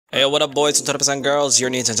Hey, what up boys and 20% girls, your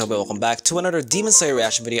Nintendo and welcome back to another Demon Slayer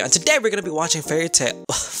reaction video, and today we're gonna be watching Fairy Tail.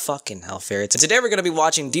 Fucking hell, Fairy Tail. Today we're gonna be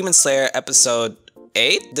watching Demon Slayer episode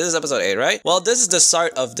 8? This is episode 8, right? Well, this is the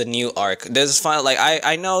start of the new arc. This is fine. Like,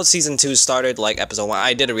 I know season 2 started like episode 1.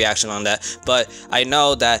 I did a reaction on that, but I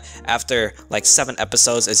know that after like 7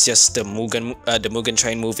 episodes, it's just the Mugen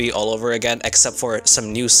Train movie all over again, except for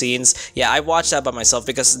some new scenes. Yeah, I watched that by myself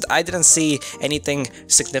because I didn't see anything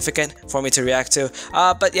significant for me to react to.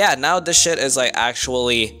 But yeah, now this shit is like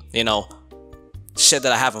actually, you know, shit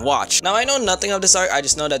that I haven't watched. Now I know nothing of this arc, I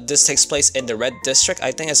just know that this takes place in the Red District.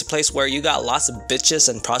 I think it's a place where you got lots of bitches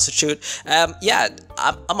and prostitute. Yeah,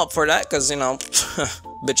 I'm up for that because, you know,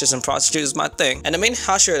 bitches and prostitute is my thing. And the main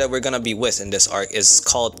Hashira that we're gonna be with in this arc is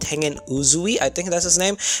called Tengen Uzui, I think that's his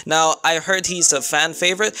name. Now, I heard he's a fan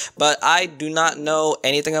favorite, but I do not know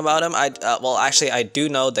anything about him. Well, actually, I do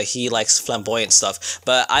know that he likes flamboyant stuff,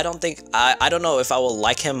 but I don't think, I don't know if I will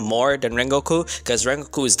like him more than Rengoku, because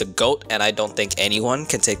Rengoku is the GOAT, and I don't think anyone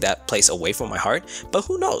can take that place away from my heart, but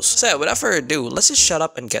who knows? So yeah, without further ado, let's just shut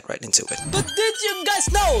up and get right into it. But did you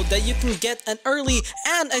guys know that you can get an early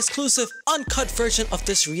and exclusive uncut version of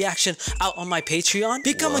this reaction out on my Patreon?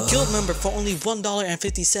 Become a guild member for only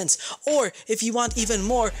 $1.50, or if you want even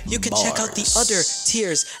more, you can check out the other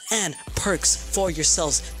tiers and perks for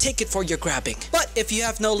yourselves. Take it for your grabbing. But if you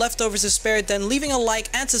have no leftovers to spare, then leaving a like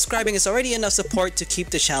and subscribing is already enough support to keep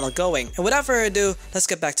the channel going. And without further ado, let's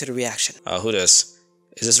get back to the reaction. Who this?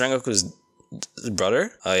 Is this Rengoku's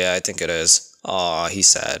brother? Oh yeah, I think it is. Aw, he's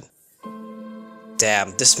sad.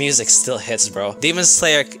 Damn, this music still hits, bro. Demon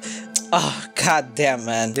Slayer. Oh, god damn,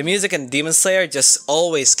 man. The music in Demon Slayer just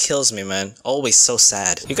always kills me, man. Always so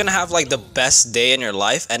sad. You're gonna have like the best day in your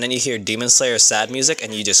life, and then you hear Demon Slayer sad music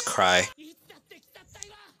and you just cry.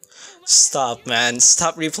 Stop, man.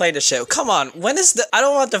 Stop replaying the shit. Come on. When is the... I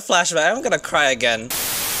don't want the flashback. I'm gonna cry again.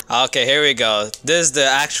 Okay, here we go. This is the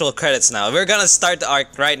actual credits now. We're gonna start the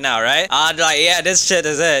arc right now, right? Like, yeah, this shit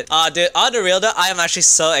is it. Dude, on the real though, I am actually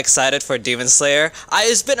so excited for Demon Slayer.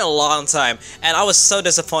 It's been a long time, and I was so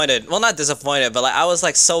disappointed. Well, not disappointed, but like, I was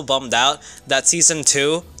like so bummed out that season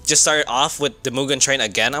 2 just started off with the Mugen Train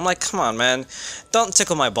again. I'm like, come on, man. Don't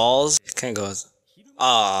tickle my balls. Can't go.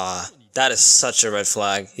 That is such a red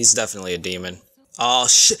flag. He's definitely a demon. Oh,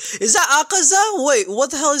 shit. Is that Akaza? Wait,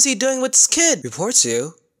 what the hell is he doing with this kid? Reports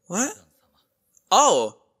you. What?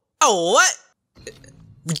 Oh, what?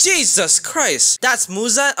 Jesus Christ. That's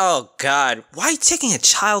Muzan? Oh, God. Why are you taking a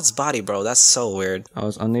child's body, bro? That's so weird. I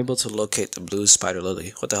was unable to locate the blue spider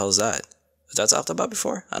lily. What the hell is that? Was that talked about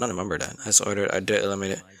before? I don't remember that. I just ordered. I did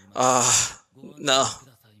eliminate it. No.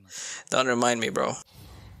 Don't remind me, bro.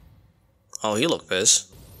 Oh, he looked pissed.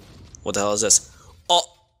 What the hell is this? Oh,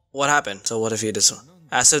 what happened? So what if he did so?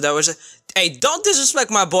 As if that was... Hey, don't disrespect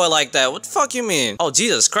my boy like that. What the fuck you mean? Oh,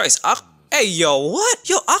 Jesus Christ. Hey, yo, what?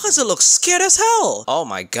 Yo, Akaza looks scared as hell. Oh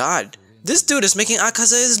my god. This dude is making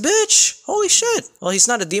Akaza his bitch. Holy shit. Well, he's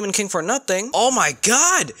not a demon king for nothing. Oh my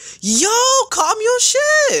god. Yo, calm your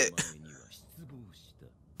shit.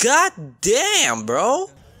 God damn, bro.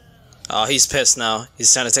 Oh, he's pissed now.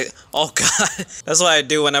 He's trying to take... Oh, God. That's what I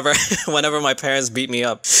do whenever my parents beat me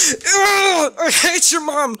up. I hate your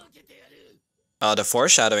mom. Oh, the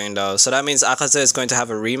foreshadowing, though. So that means Akaza is going to have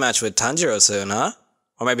a rematch with Tanjiro soon, huh?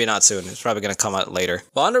 Or maybe not soon. It's probably going to come out later.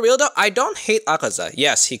 But on the real, though, I don't hate Akaza.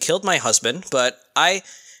 Yes, he killed my husband, but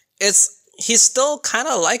he's still kind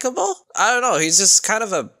of likable. I don't know. He's just kind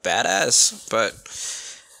of a badass, but...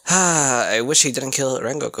 I wish he didn't kill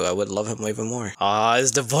Rengoku. I would love him even more.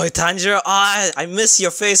 It's the boy Tanjiro. I miss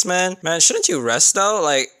your face, man. Man, shouldn't you rest though?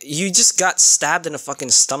 Like, you just got stabbed in the fucking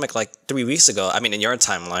stomach like 3 weeks ago. I mean, in your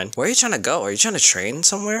timeline. Where are you trying to go? Are you trying to train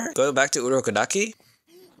somewhere? Go back to Urokodaki?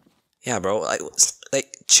 Yeah, bro. Like,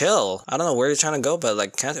 chill. I don't know where you're trying to go, but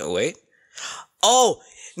like, can't it wait? Oh!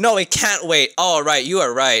 No, it can't wait. Oh, right, you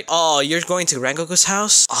are right. Oh, you're going to Rengoku's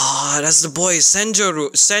house? Oh, that's the boy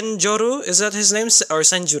Senjoru. Senjoru? Is that his name? Or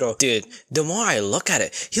Senjuro? Dude, the more I look at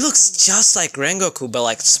it, he looks just like Rengoku, but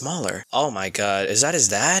like smaller. Oh my god, is that his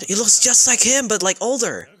dad? He looks just like him, but like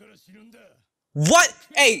older. What?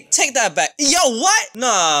 Hey, take that back. Yo, what?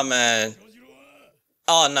 Nah, man.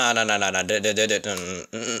 Oh, no.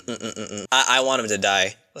 I want him to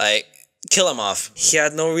die. Like... Kill him off. He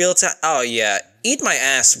had no real time. Oh, yeah. Eat my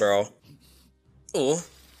ass, bro. Ooh.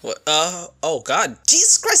 What? Oh, God.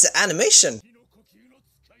 Jesus Christ, the animation.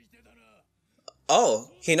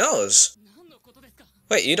 Oh, he knows.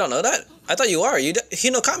 Wait, you don't know that? I thought you are.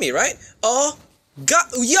 Hinokami, right? Oh, God.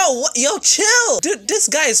 Yo, what? Yo, chill. Dude, this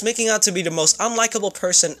guy is making out to be the most unlikable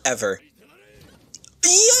person ever.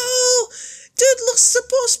 Yo! Dude looks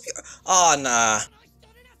supposed to be... Oh, nah.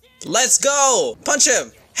 Let's go! Punch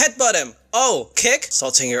him! Headbutt him! Oh, kick?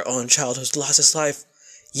 Assaulting your own child who's lost his life.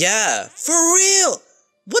 Yeah, for real!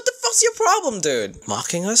 What the fuck's your problem, dude?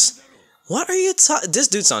 Mocking us? What are you This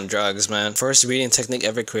dude's on drugs, man. First breeding technique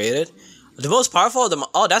ever created? The most powerful of them.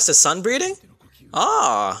 Oh, that's the sun breeding?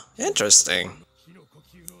 Ah, interesting.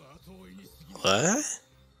 What?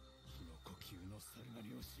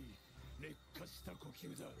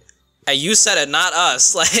 Hey, you said it, not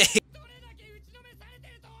us. Like,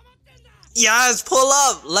 yes, pull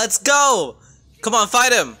up. Let's go. Come on,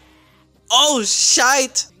 fight him. Oh,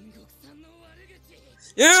 shite.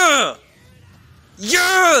 Yeah.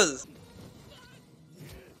 Yes.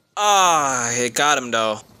 Ah, he got him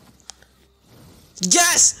though.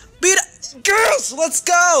 Yes, beat it. Girls, let's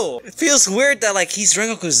go. It feels weird that like he's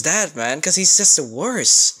Rengoku's dad, man, because he's just the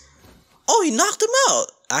worst. Oh, he knocked him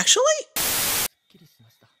out. Actually.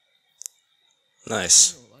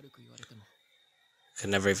 Nice. Could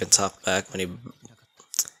never even talk back when he...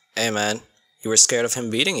 Hey man, you were scared of him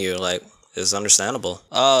beating you, like, it's understandable.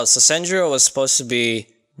 Oh, so Senjuro was supposed to be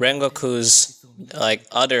Rengoku's, like,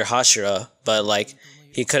 other Hashira, but like,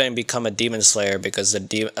 he couldn't become a demon slayer because the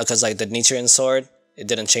like the Nichiren sword, it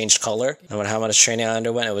didn't change color. And when how much training I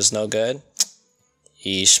underwent, it was no good.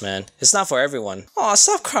 Yeesh, man. It's not for everyone. Aw,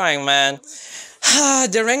 stop crying, man.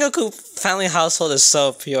 The Rengoku family household is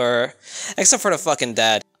so pure. Except for the fucking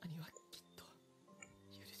dad.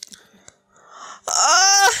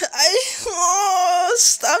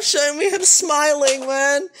 Stop showing me him smiling,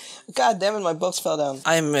 man. God damn it, my books fell down.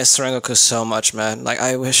 I miss Rengoku so much, man. Like,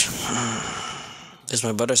 I wish... Is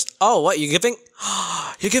my brother's... Oh, what? You giving...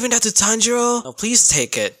 You're giving that to Tanjiro? No, please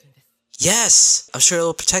take it. Yes! I'm sure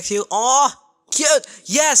it'll protect you. Aw! Cute!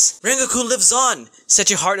 Yes! Rengoku lives on! Set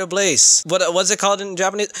your heart ablaze. What's it called in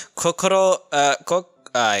Japanese? Kokoro... I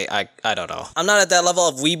don't know. I'm not at that level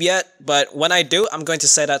of weeb yet, but when I do, I'm going to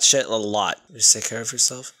say that shit a lot. Just take care of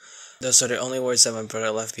yourself. Those are the only words that my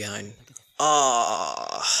brother left behind.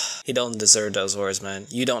 Aww. He don't deserve those words, man.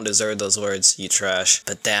 You don't deserve those words, you trash.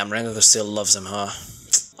 But damn, Rengoku still loves him, huh?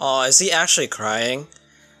 Aw, is he actually crying?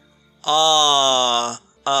 Aww.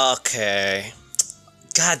 Okay.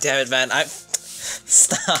 God damn it, man.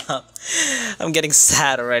 Stop. I'm getting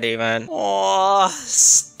sad already, man. Oh,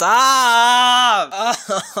 stop!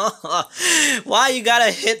 Why you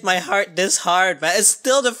gotta hit my heart this hard, man? It's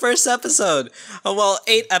still the first episode. Oh, well,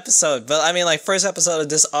 8th episode, but I mean, like, first episode of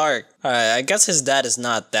this arc. Alright, I guess his dad is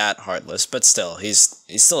not that heartless, but still, he's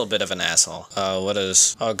still a bit of an asshole. What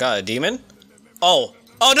is... Oh god, a demon? Oh.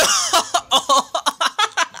 Oh no! Oh.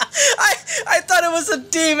 I thought it was a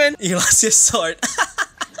demon! You lost your sword.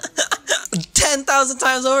 10,000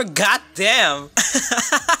 times over? God damn!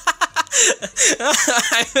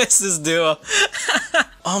 I miss this duo.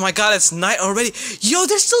 Oh my god, it's night already. Yo,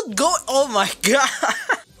 they're still going. Oh my god.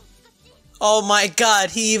 Oh my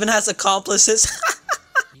god, he even has accomplices.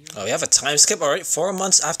 Oh, we have a time skip already? 4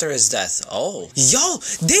 months after his death. Oh. Yo,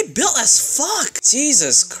 they built as fuck.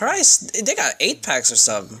 Jesus Christ. They got 8 packs or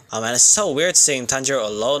something. Oh man, it's so weird seeing Tanjiro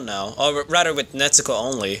alone now. Or rather with Netsuko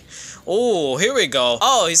only. Oh, here we go.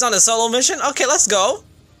 Oh, he's on a solo mission? Okay, let's go.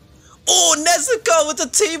 Oh, Nezuko with the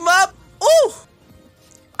team up. Oh.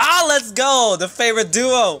 Ah, let's go. The favorite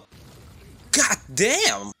duo. God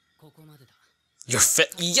damn. You're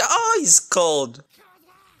fit. Yeah, he's cold.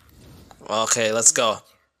 Okay, let's go.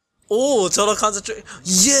 Oh, total concentration.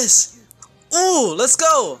 Yes. Oh, let's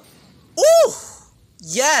go. Oh,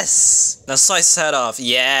 yes. Now slice head off.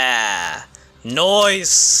 Yeah.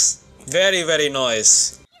 Noise. Very, very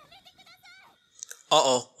noise.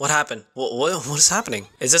 Uh-oh, what happened? What is happening?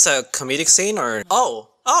 Is this a comedic scene or... Oh,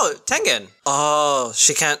 Tengen. Oh,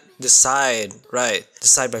 she can't decide. Right,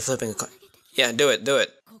 decide by flipping a coin. Yeah, do it.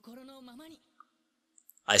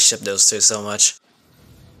 I ship those two so much.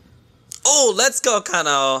 Oh, let's go,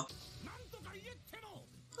 Kano.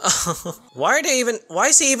 Why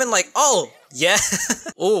is he even like... Oh, yeah.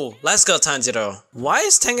 Oh, let's go, Tanjiro. Why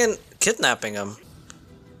is Tengen kidnapping him?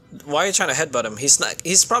 Why are you trying to headbutt him?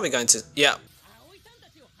 He's probably going to... Yeah.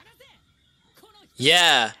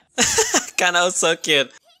 Yeah. Kano's so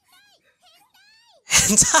cute.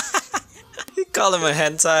 Hentai. You call him a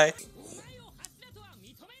hentai.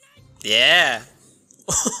 Yeah.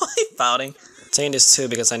 He's pouting. Saying this too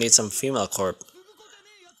because I need some female corp.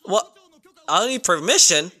 What? I don't need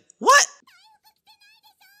permission? What?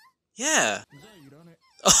 Yeah.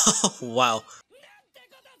 Oh, wow.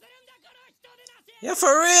 Yeah,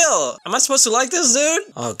 for real. Am I supposed to like this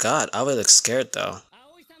dude? Oh god, I would look scared though.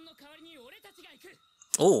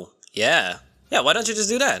 Oh, yeah. Yeah, why don't you just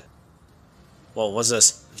do that? Whoa, what's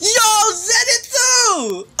this? Yo, Zenitsu!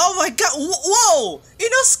 igloo! Oh my god, whoa!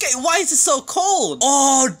 Inosuke, why is it so cold?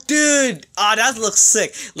 Oh, dude! Ah, that looks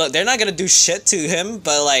sick. Look, they're not gonna do shit to him,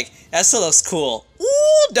 but like, that still looks cool.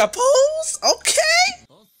 Ooh, the pose? Okay!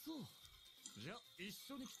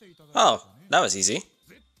 Oh, that was easy.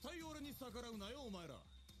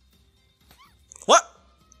 What?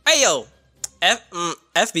 Hey, yo!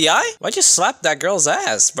 FBI? Why'd you slap that girl's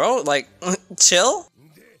ass, bro? Like, chill?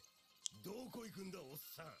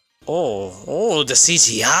 Oh, the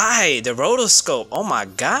CGI, the rotoscope. Oh my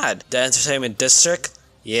god. The entertainment district.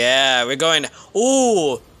 Yeah, we're going.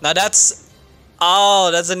 Ooh, now that's.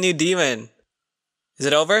 Oh, that's a new demon. Is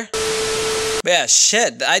it over? But yeah,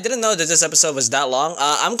 shit. I didn't know that this episode was that long.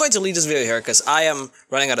 I'm going to leave this video here because I am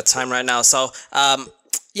running out of time right now. So,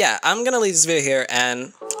 yeah, I'm gonna leave this video here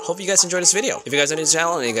and hope you guys enjoyed this video. If you guys are new to the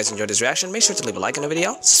channel and you guys enjoyed this reaction, make sure to leave a like on the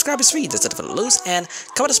video, subscribe to Sweet, that's it for the lose, and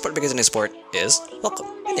comment to support because any support is welcome.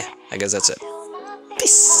 And yeah, I guess that's it.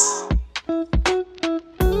 Peace!